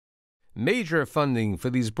Major funding for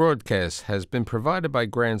these broadcasts has been provided by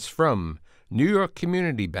grants from New York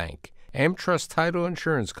Community Bank, AmTrust Title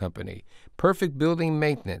Insurance Company, Perfect Building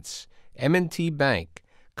Maintenance, M&T Bank,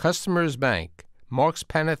 Customers Bank, Marks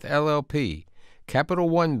Paneth LLP, Capital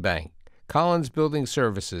One Bank, Collins Building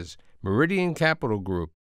Services, Meridian Capital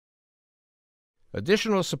Group.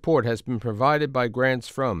 Additional support has been provided by grants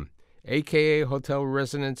from AKA Hotel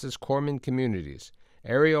Residences Corman Communities,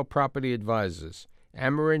 Ariel Property Advisors,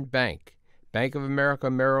 Amarant Bank, Bank of America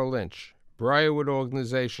Merrill Lynch, Briarwood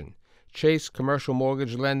Organization, Chase Commercial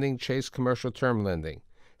Mortgage Lending, Chase Commercial Term Lending,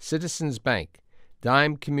 Citizens Bank,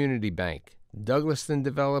 Dime Community Bank, Douglaston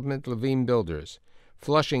Development Levine Builders,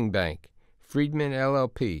 Flushing Bank, Friedman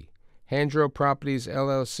LLP, Handro Properties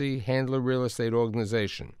LLC, Handler Real Estate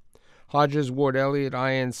Organization, Hodges Ward Elliott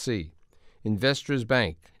INC, Investors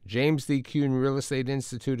Bank, James D. Kuhn Real Estate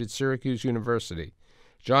Institute at Syracuse University,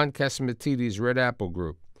 John Casamatides Red Apple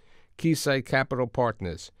Group, Keysight Capital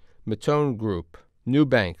Partners, Matone Group, New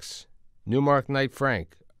Banks, Newmark Knight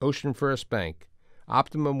Frank, Ocean First Bank,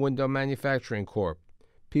 Optimum Window Manufacturing Corp.,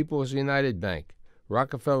 People's United Bank,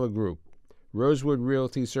 Rockefeller Group, Rosewood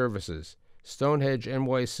Realty Services, Stonehenge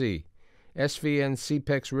NYC, SVN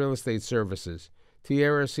CPEX Real Estate Services,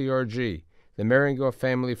 Tierra CRG, the Meringer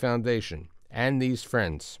Family Foundation, and these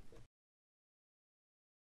friends.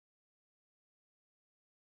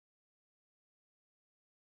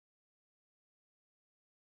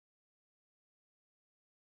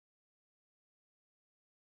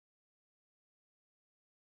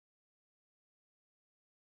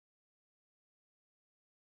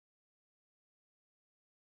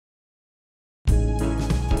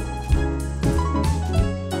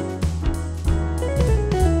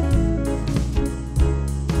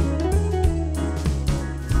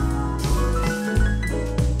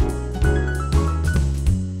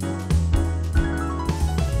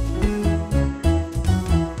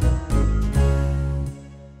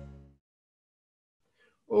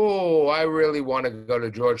 Oh, I really want to go to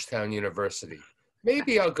Georgetown University.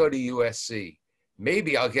 Maybe I'll go to USC.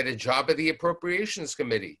 Maybe I'll get a job at the Appropriations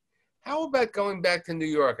Committee. How about going back to New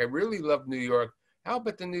York? I really love New York. How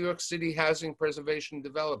about the New York City Housing Preservation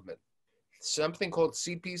Development? Something called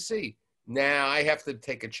CPC. Now I have to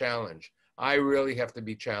take a challenge. I really have to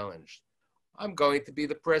be challenged. I'm going to be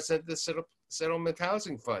the president of the Settlement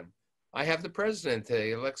Housing Fund. I have the president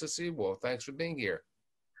today, Alexis Sewell. Thanks for being here.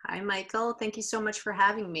 Hi, Michael. Thank you so much for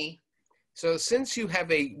having me. So since you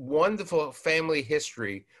have a wonderful family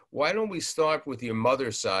history, why don't we start with your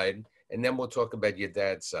mother's side, and then we'll talk about your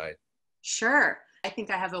dad's side. Sure. I think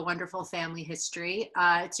I have a wonderful family history.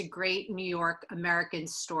 It's a great New York American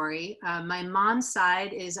story. My mom's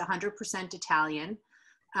side is 100% Italian.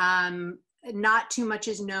 Not too much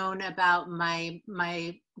is known about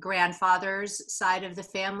my grandfather's side of the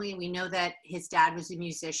family. We know that his dad was a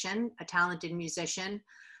musician, a talented musician,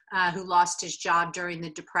 who lost his job during the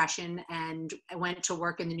Depression and went to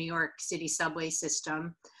work in the New York City subway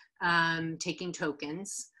system, taking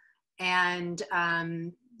tokens. And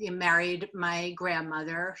he married my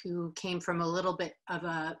grandmother, who came from a little bit of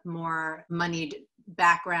a more moneyed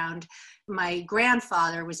background. My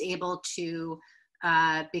grandfather was able to,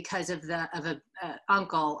 because of an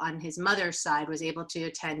uncle on his mother's side, was able to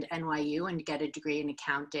attend NYU and get a degree in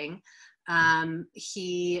accounting.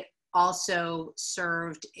 He also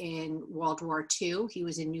served in World War II. He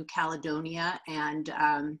was in New Caledonia and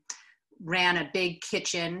ran a big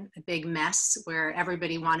kitchen, a big mess where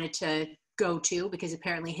everybody wanted to go to because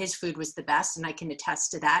apparently his food was the best. And I can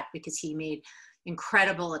attest to that because he made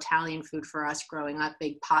incredible Italian food for us growing up,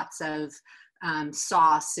 big pots of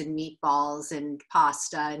sauce and meatballs and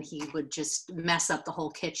pasta, and he would just mess up the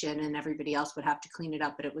whole kitchen and everybody else would have to clean it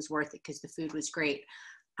up, but it was worth it because the food was great.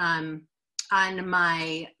 On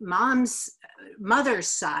my mother's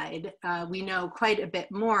side, we know quite a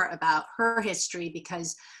bit more about her history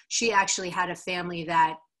because she actually had a family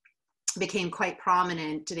that became quite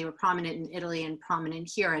prominent. They were prominent in Italy and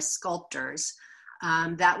prominent here as sculptors.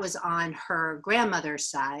 That was on her grandmother's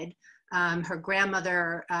side. Her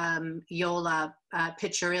grandmother, Yola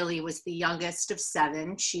Piccirilli, was the youngest of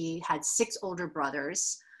 7. She had 6 older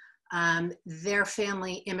brothers. Their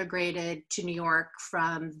family immigrated to New York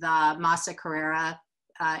from the Massa Carrara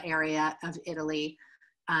area of Italy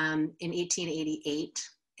in 1888.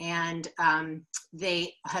 And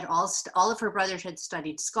they had all of her brothers had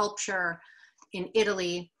studied sculpture in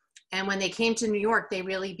Italy. And when they came to New York, they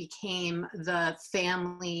really became the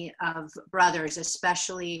family of brothers,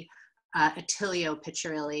 especially Attilio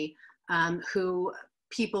Piccirilli, who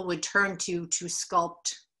people would turn to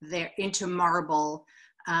sculpt into marble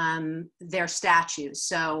their statues.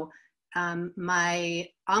 So My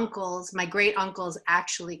great uncles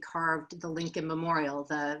actually carved the Lincoln Memorial,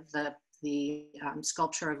 the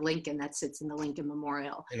sculpture of Lincoln that sits in the Lincoln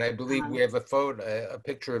Memorial. And I believe we have a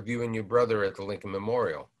picture of you and your brother at the Lincoln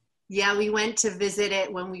Memorial. Yeah, we went to visit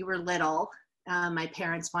it when we were little. My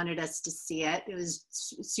parents wanted us to see it. It was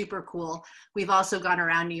super cool. We've also gone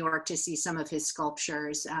around New York to see some of his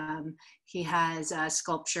sculptures. He has a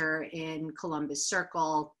sculpture in Columbus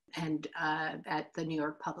Circle and at the New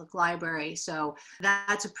York Public Library. So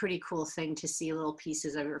that's a pretty cool thing to see little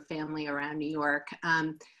pieces of your family around New York.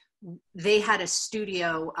 They had a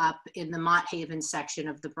studio up in the Mott Haven section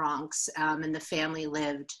of the Bronx, and the family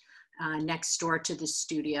lived next door to the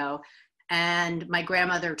studio. And my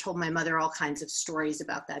grandmother told my mother all kinds of stories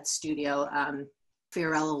about that studio.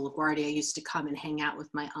 Fiorello LaGuardia used to come and hang out with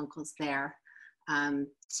my uncles there.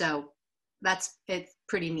 So it's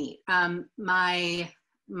pretty neat.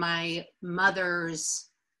 My mother's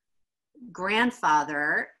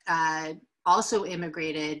grandfather also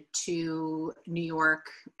immigrated to New York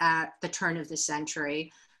at the turn of the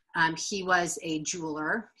century. He was a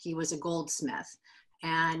jeweler, he was a goldsmith,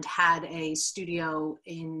 and had a studio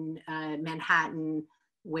in Manhattan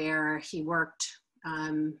where he worked,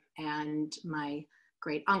 and my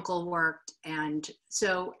great uncle worked. And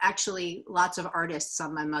so actually lots of artists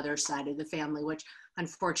on my mother's side of the family, which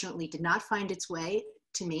unfortunately did not find its way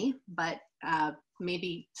to me, but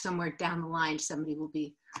maybe somewhere down the line somebody will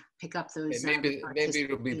pick up those. Maybe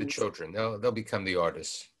it'll be the children. They'll become the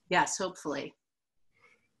artists. Yes, hopefully.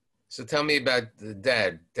 So tell me about the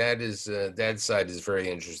dad. Dad's side is very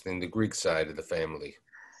interesting. The Greek side of the family.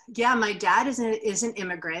 Yeah, my dad is an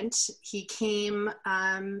immigrant. He came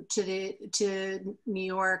to New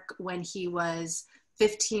York when he was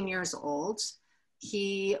 15 years old.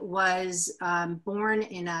 He was born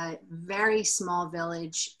in a very small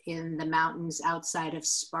village in the mountains outside of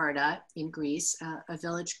Sparta in Greece, a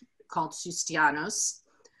village called Soustianos.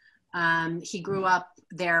 He grew up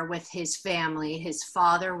there with his family. His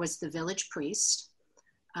father was the village priest.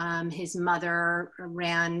 His mother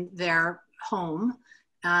ran their home.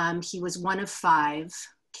 He was one of 5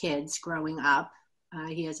 kids growing up.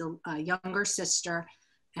 He has a younger sister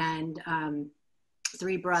and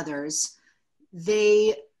 3 brothers.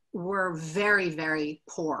 They were very, very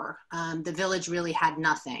poor. The village really had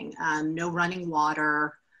nothing, no running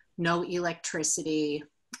water, no electricity,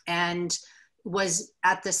 and was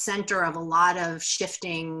at the center of a lot of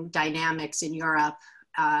shifting dynamics in Europe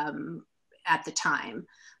at the time.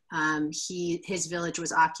 His village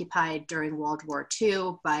was occupied during World War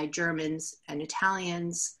II by Germans and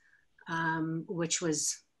Italians, which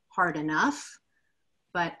was hard enough.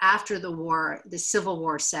 But after the war, the civil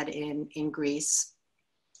war set in Greece,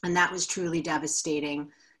 and that was truly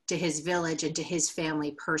devastating to his village and to his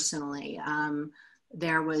family personally.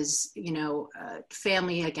 There was,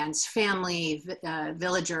 family against family,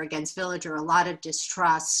 villager against villager, a lot of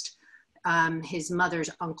distrust. His mother's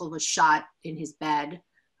uncle was shot in his bed,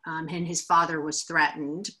 and his father was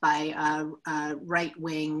threatened by a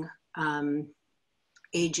right-wing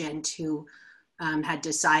agent who had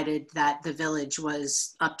decided that the village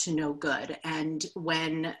was up to no good. And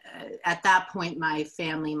when, at that point, my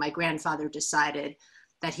grandfather decided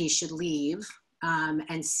that he should leave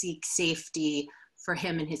and seek safety for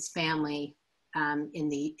him and his family in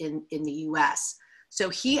the US. So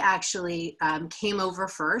he actually came over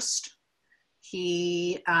first.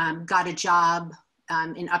 He got a job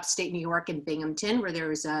in upstate New York in Binghamton, where there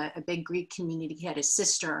was a big Greek community. He had a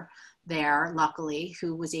sister there, luckily,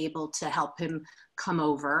 who was able to help him come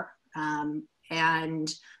over.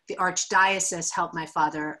 And the archdiocese helped my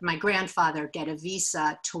grandfather get a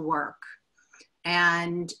visa to work.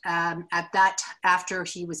 And after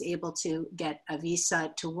he was able to get a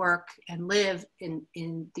visa to work and live in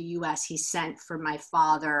the US, he sent for my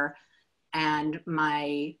father and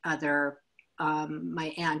my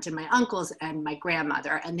aunt and my uncles and my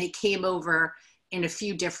grandmother. And they came over in a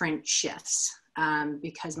few different shifts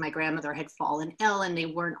because my grandmother had fallen ill and they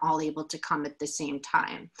weren't all able to come at the same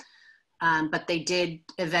time. But they did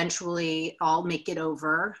eventually all make it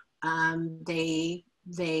over. They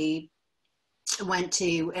went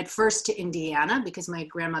at first to Indiana because my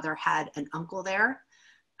grandmother had an uncle there.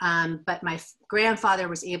 But my grandfather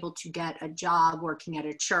was able to get a job working at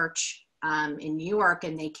a church in New York,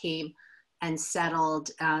 and they came and settled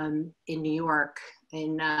in New York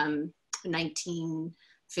in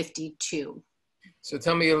 1952. So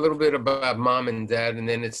tell me a little bit about mom and dad, and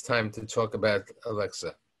then it's time to talk about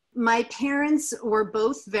Alexa. My parents were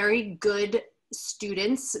both very good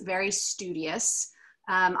students, very studious.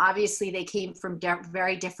 Obviously, they came from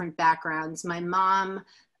very different backgrounds. My mom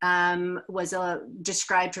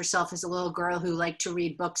described herself as a little girl who liked to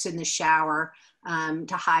read books in the shower,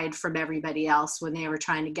 to hide from everybody else when they were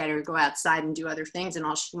trying to get her to go outside and do other things, and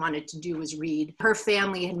all she wanted to do was read. Her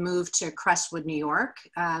family had moved to Crestwood, New York,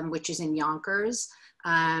 which is in Yonkers.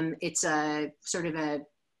 It's a sort of a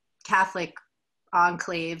Catholic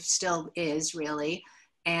enclave, still is really,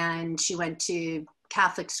 and she went to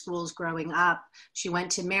Catholic schools growing up. She went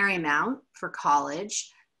to Marymount for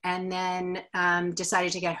college, and then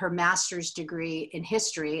decided to get her master's degree in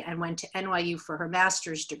history and went to NYU for her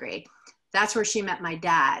master's degree. That's where she met my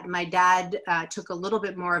dad. My dad took a little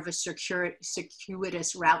bit more of a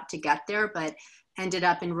circuitous route to get there, but ended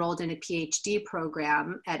up enrolled in a PhD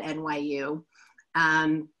program at NYU.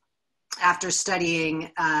 After studying,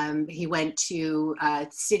 he went to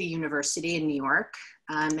City University in New York,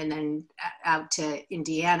 and then out to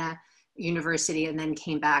Indiana University, and then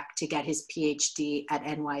came back to get his PhD at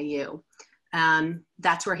NYU.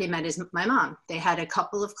 That's where he met my mom. They had a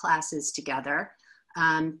couple of classes together.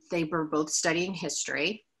 They were both studying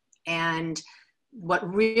history. And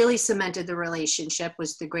what really cemented the relationship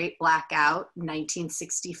was the Great Blackout in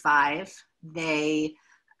 1965. They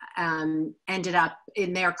ended up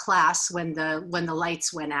in their class when the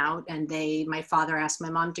lights went out, and my father asked my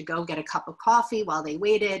mom to go get a cup of coffee while they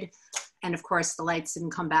waited. And of course, the lights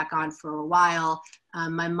didn't come back on for a while.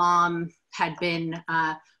 My mom had been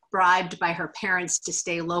bribed by her parents to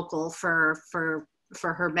stay local for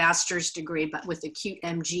her master's degree, but with a cute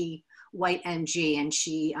MG, white MG. And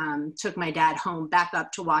she took my dad home back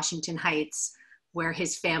up to Washington Heights, where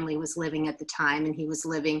his family was living at the time. And he was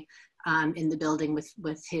living in the building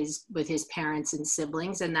with his parents and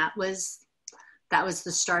siblings. And that was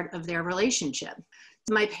the start of their relationship.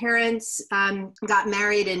 My parents got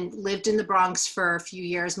married and lived in the Bronx for a few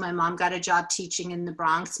years. My mom got a job teaching in the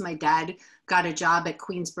Bronx. My dad got a job at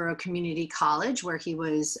Queensborough Community College, where he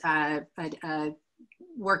was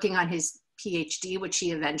working on his PhD, which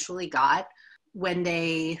he eventually got. When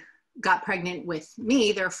they got pregnant with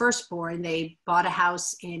me, their firstborn, they bought a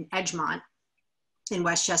house in Edgemont in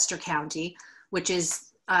Westchester County, which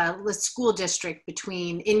is the school district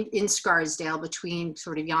in Scarsdale, between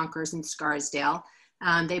sort of Yonkers and Scarsdale.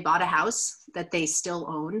 They bought a house that they still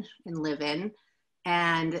own and live in.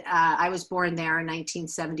 And I was born there in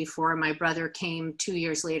 1974. My brother came 2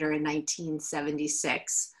 years later in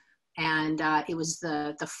 1976. And it was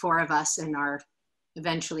the four of us and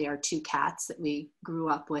eventually our two cats that we grew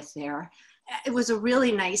up with there. It was a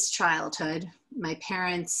really nice childhood. My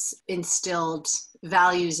parents instilled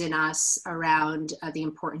values in us around the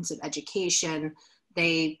importance of education.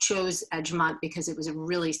 They chose Edgemont because it was a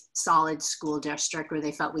really solid school district where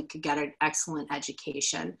they felt we could get an excellent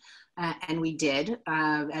education. And we did.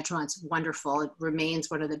 Edgemont's wonderful. It remains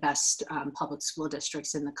one of the best public school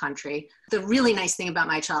districts in the country. The really nice thing about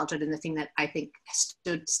my childhood, and the thing that I think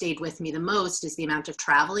stayed with me the most, is the amount of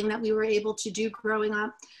traveling that we were able to do growing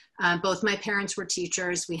up. Both my parents were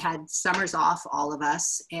teachers. We had summers off, all of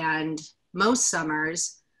us. And most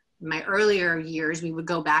summers, in my earlier years, we would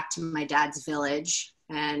go back to my dad's village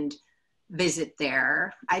and visit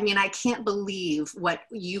there. I mean, I can't believe what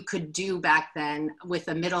you could do back then with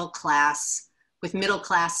middle class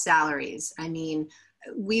salaries. I mean,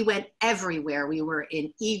 we went everywhere. We were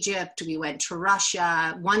in Egypt, we went to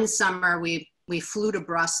Russia. One summer we flew to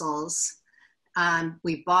Brussels.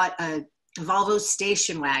 We bought a Volvo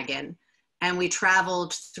station wagon, and we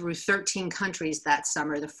traveled through 13 countries that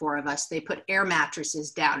summer, the four of us. They put air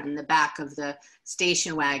mattresses down in the back of the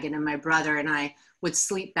station wagon, and my brother and I would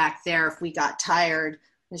sleep back there if we got tired.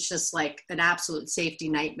 It's just like an absolute safety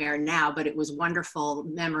nightmare now, but it was wonderful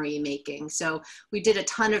memory making. So we did a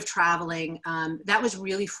ton of traveling. That was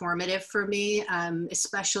really formative for me,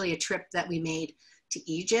 especially a trip that we made to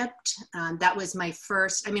Egypt. That was my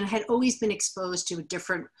first, I had always been exposed to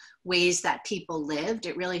different ways that people lived.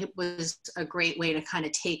 It really was a great way to kind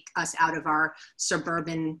of take us out of our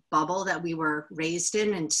suburban bubble that we were raised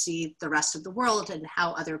in and see the rest of the world and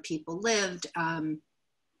how other people lived.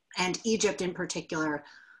 And Egypt in particular,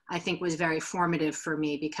 I think, was very formative for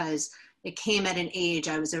me because it came at an age,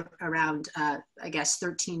 I was around,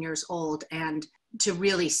 13 years old. And to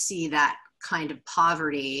really see that kind of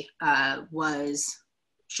poverty was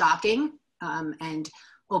shocking and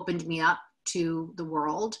opened me up to the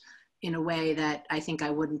world in a way that I think I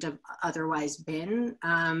wouldn't have otherwise been.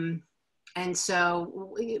 And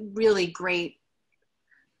so really great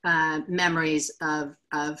memories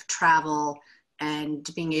of travel and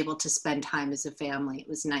being able to spend time as a family. It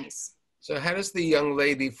was nice. So how does the young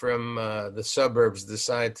lady from the suburbs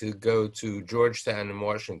decide to go to Georgetown in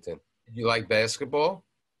Washington? Did you like basketball?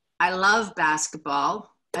 I love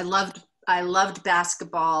basketball. I I loved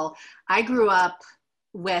basketball. I grew up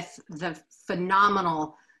with the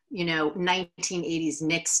phenomenal, 1980s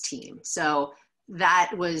Knicks team. So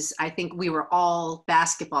that was, I think we were all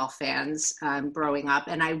basketball fans growing up.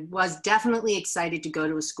 And I was definitely excited to go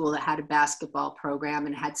to a school that had a basketball program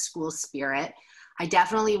and had school spirit. I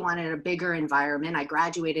definitely wanted a bigger environment. I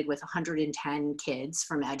graduated with 110 kids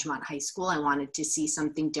from Edgemont High School. I wanted to see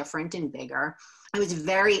something different and bigger. I was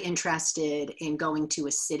very interested in going to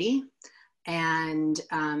a city. And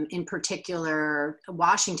in particular,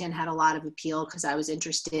 Washington had a lot of appeal because I was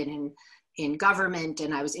interested in government,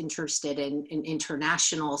 and I was interested in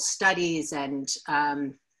international studies. And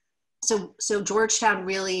so Georgetown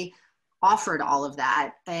really offered all of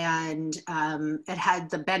that. And it had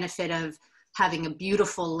the benefit of having a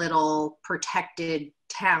beautiful little protected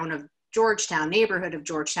town of Georgetown, neighborhood of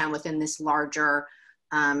Georgetown within this larger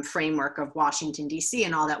framework of Washington, D.C.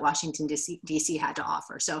 and all that Washington, D.C. had to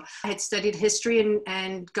offer. So I had studied history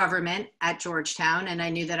and government at Georgetown, and I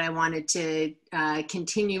knew that I wanted to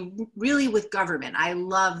continue really with government. I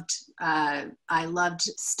loved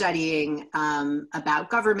studying about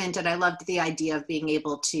government, and I loved the idea of being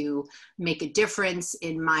able to make a difference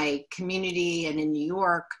in my community and in New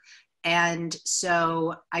York. And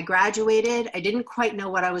so I graduated. I didn't quite know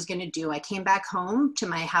what I was going to do. I came back home to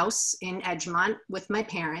my house in Edgemont with my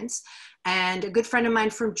parents, and a good friend of mine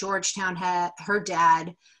from Georgetown, her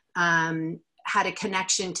dad had a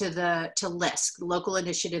connection to LISC, Local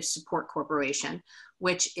Initiative Support Corporation,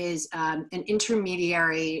 which is an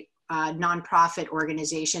intermediary nonprofit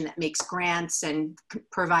organization that makes grants and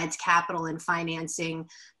provides capital and financing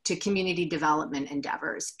to community development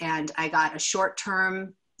endeavors. And I got a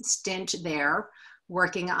short-term stint there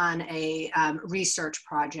working on a research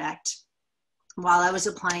project while I was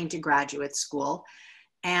applying to graduate school.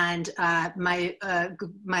 And my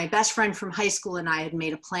best friend from high school and I had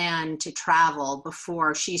made a plan to travel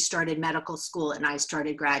before she started medical school and I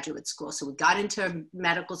started graduate school. So we got into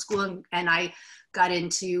medical school, and I got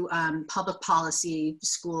into public policy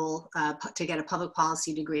school to get a public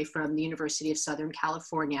policy degree from the University of Southern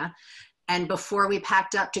California. And before we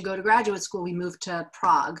packed up to go to graduate school, we moved to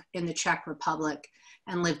Prague in the Czech Republic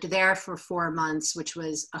and lived there for 4 months, which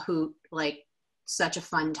was a hoot, like such a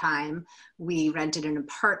fun time. We rented an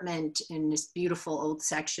apartment in this beautiful old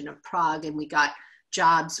section of Prague, and we got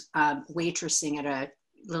jobs waitressing at a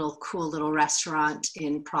cool little restaurant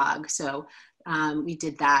in Prague. So we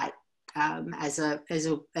did that as a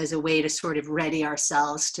way to sort of ready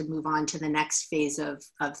ourselves to move on to the next phase of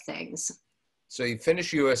things. So you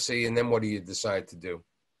finished USC, and then what do you decide to do?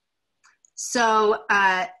 So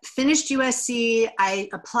finished USC, I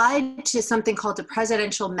applied to something called the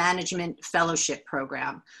Presidential Management Fellowship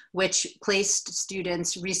Program, which placed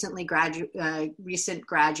students, recent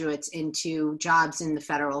graduates, into jobs in the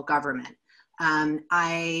federal government.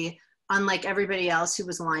 Unlike everybody else who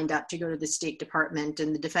was lined up to go to the State Department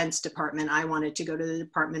and the Defense Department, I wanted to go to the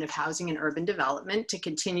Department of Housing and Urban Development to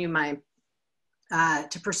continue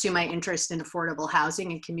to pursue my interest in affordable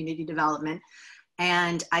housing and community development.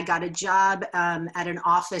 And I got a job at an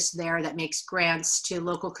office there that makes grants to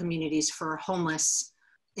local communities for homeless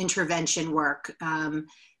intervention work.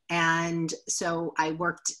 And so I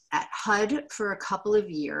worked at HUD for a couple of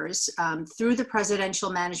years. Through the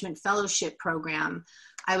Presidential Management Fellowship Program,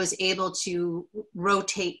 I was able to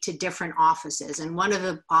rotate to different offices. And one of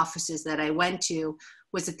the offices that I went to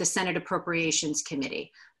was at the Senate Appropriations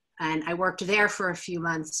Committee. And I worked there for a few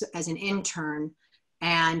months as an intern.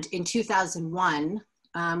 And in 2001,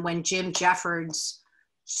 when Jim Jeffords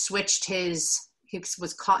switched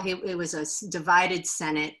it was a divided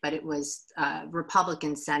Senate, but it was a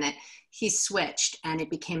Republican Senate. He switched and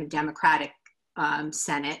it became a Democratic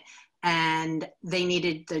Senate. And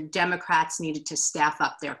the Democrats needed to staff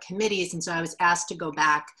up their committees. And so I was asked to go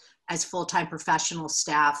back as full-time professional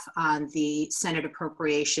staff on the Senate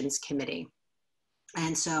Appropriations Committee.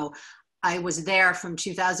 And so I was there from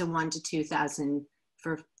 2001 to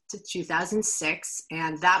 2006,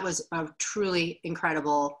 and that was a truly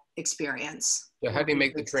incredible experience. So how do you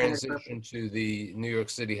make the transition to the New York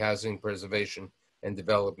City Housing Preservation and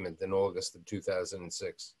Development in August of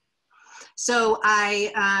 2006? So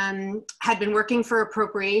I had been working for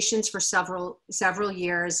appropriations for several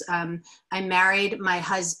years. I married my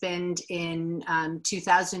husband in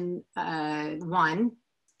 2001.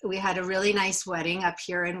 We had a really nice wedding up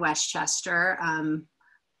here in Westchester.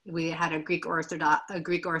 We had a Greek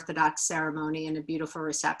Orthodox ceremony and a beautiful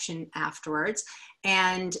reception afterwards.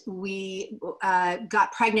 And we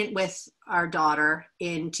got pregnant with our daughter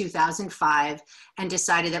in 2005 and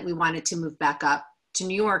decided that we wanted to move back up to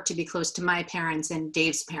New York to be close to my parents and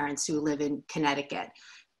Dave's parents who live in Connecticut.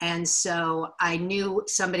 And so I knew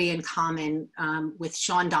somebody in common with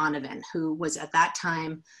Sean Donovan, who was at that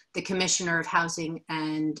time the Commissioner of Housing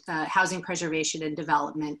and Housing Preservation and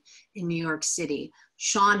Development in New York City.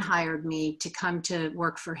 Sean hired me to come to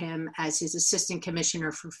work for him as his Assistant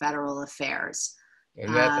Commissioner for Federal Affairs.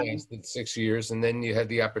 And that lasted 6 years, and then you had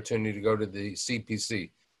the opportunity to go to the CPC,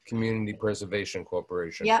 Community Preservation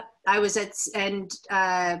Corporation. Yep, I was at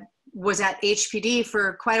HPD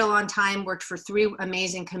for quite a long time, worked for 3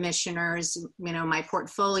 amazing commissioners. You know, my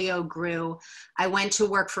portfolio grew. I went to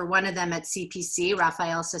work for one of them at CPC,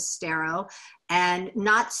 Rafael Sestero, and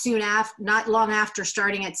not long after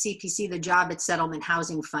starting at CPC, the job at Settlement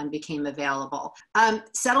Housing Fund became available.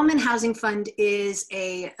 Settlement Housing Fund is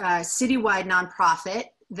a citywide nonprofit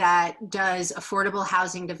that does affordable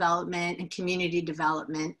housing development and community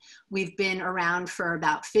development. We've been around for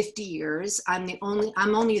about 50 years. I'm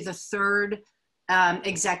only the 3rd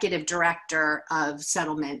executive director of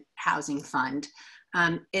Settlement Housing Fund.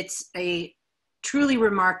 It's a truly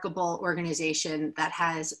remarkable organization that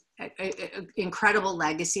has an incredible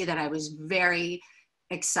legacy that I was very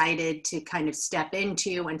excited to kind of step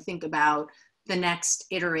into and think about the next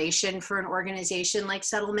iteration for an organization like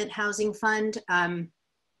Settlement Housing Fund.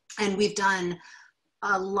 And we've done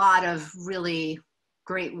a lot of really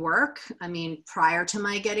great work. I mean, prior to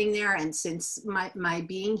my getting there and since my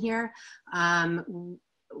being here,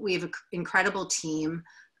 we have an incredible team.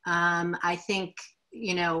 I think,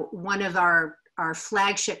 you know, one of our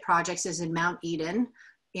flagship projects is in Mount Eden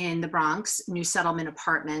in the Bronx, New Settlement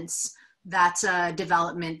Apartments. That's a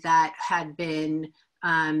development that had been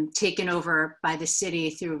taken over by the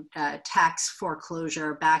city through tax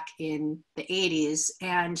foreclosure back in the 80s,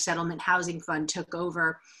 and Settlement Housing Fund took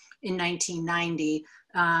over in 1990.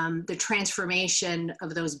 The transformation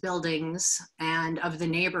of those buildings and of the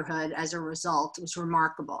neighborhood as a result was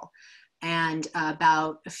remarkable. And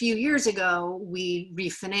about a few years ago, we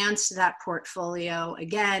refinanced that portfolio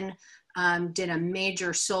again, did a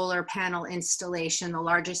major solar panel installation, the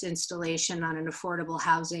largest installation on an affordable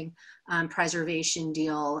housing preservation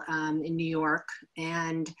deal in New York.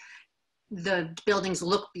 And the buildings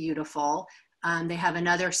look beautiful. They have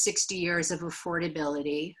another 60 years of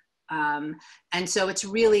affordability. And so it's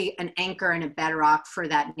really an anchor and a bedrock for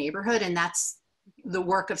that neighborhood. And that's the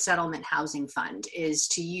work of Settlement Housing Fund, is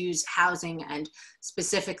to use housing, and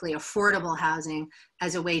specifically affordable housing,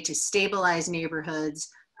 as a way to stabilize neighborhoods,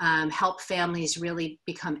 help families really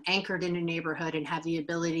become anchored in a neighborhood and have the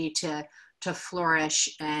ability to flourish,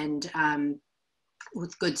 and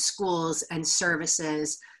with good schools and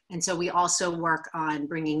services. And so we also work on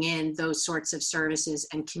bringing in those sorts of services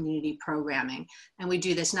and community programming. And we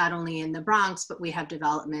do this not only in the Bronx, but we have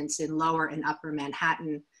developments in Lower and Upper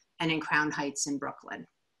Manhattan and in Crown Heights in Brooklyn.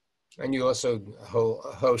 And you also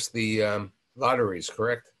host the lotteries,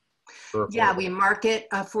 correct? Yeah, we market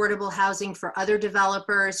affordable housing for other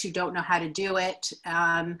developers who don't know how to do it.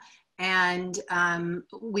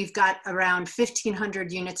 We've got around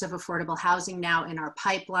 1,500 units of affordable housing now in our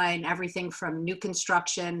pipeline, everything from new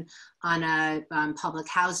construction on a public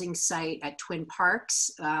housing site at Twin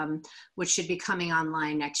Parks, which should be coming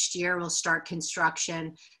online next year. We'll start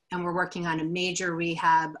construction, and we're working on a major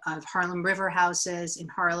rehab of Harlem River houses in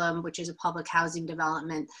Harlem, which is a public housing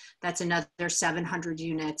development. That's another 700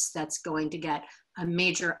 units that's going to get a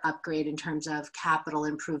major upgrade in terms of capital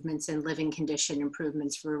improvements and living condition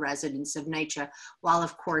improvements for residents of NYCHA, while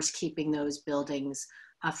of course keeping those buildings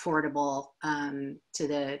affordable to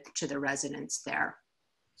the residents there.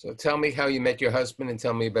 So tell me how you met your husband, and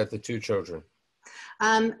tell me about the 2 children.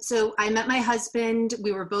 So I met my husband.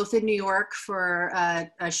 We were both in New York for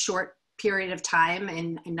a short period of time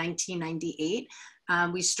in 1998.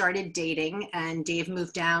 We started dating, and Dave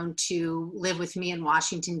moved down to live with me in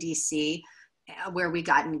Washington, D.C., where we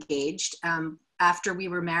got engaged. After we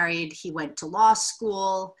were married, he went to law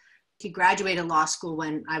school. He graduated law school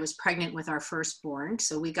when I was pregnant with our firstborn.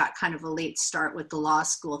 So we got kind of a late start with the law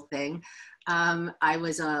school thing. I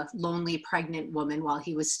was a lonely pregnant woman while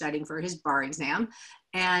he was studying for his bar exam.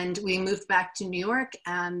 And we moved back to New York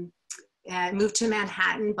and moved to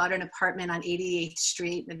Manhattan, bought an apartment on 88th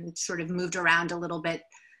Street, and sort of moved around a little bit.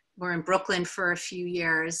 We're in Brooklyn for a few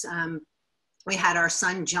years. We had our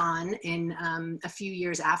son, John, in a few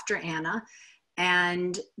years after Anna,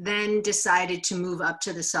 and then decided to move up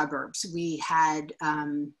to the suburbs. We had a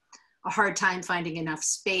hard time finding enough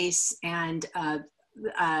space, and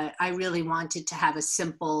I really wanted to have a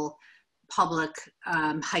simple public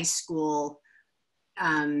high school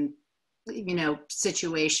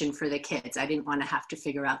situation for the kids. I didn't want to have to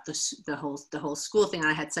figure out the whole school thing.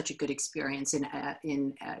 I had such a good experience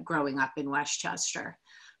in growing up in Westchester.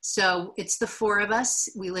 So it's the four of us.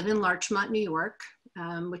 We live in Larchmont, New York,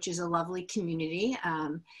 which is a lovely community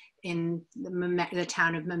in the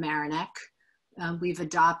town of Mamaroneck. We've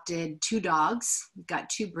adopted 2 dogs. We've got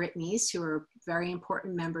 2 Brittany's who are very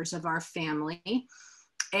important members of our family.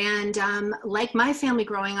 And like my family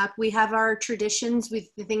growing up, we have our traditions,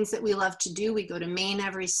 the things that we love to do. We go to Maine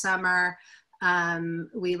every summer.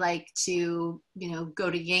 We like to, go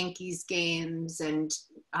to Yankees games and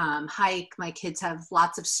hike. My kids have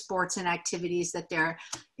lots of sports and activities that they're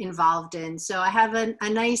involved in. So I have a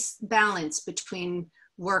nice balance between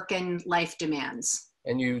work and life demands.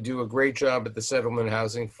 And you do a great job at the Settlement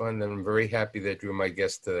Housing Fund, and I'm very happy that you're my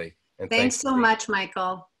guest today. And Thanks so much,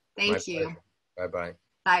 Michael. Thank you. Bye-bye.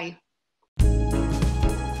 Bye.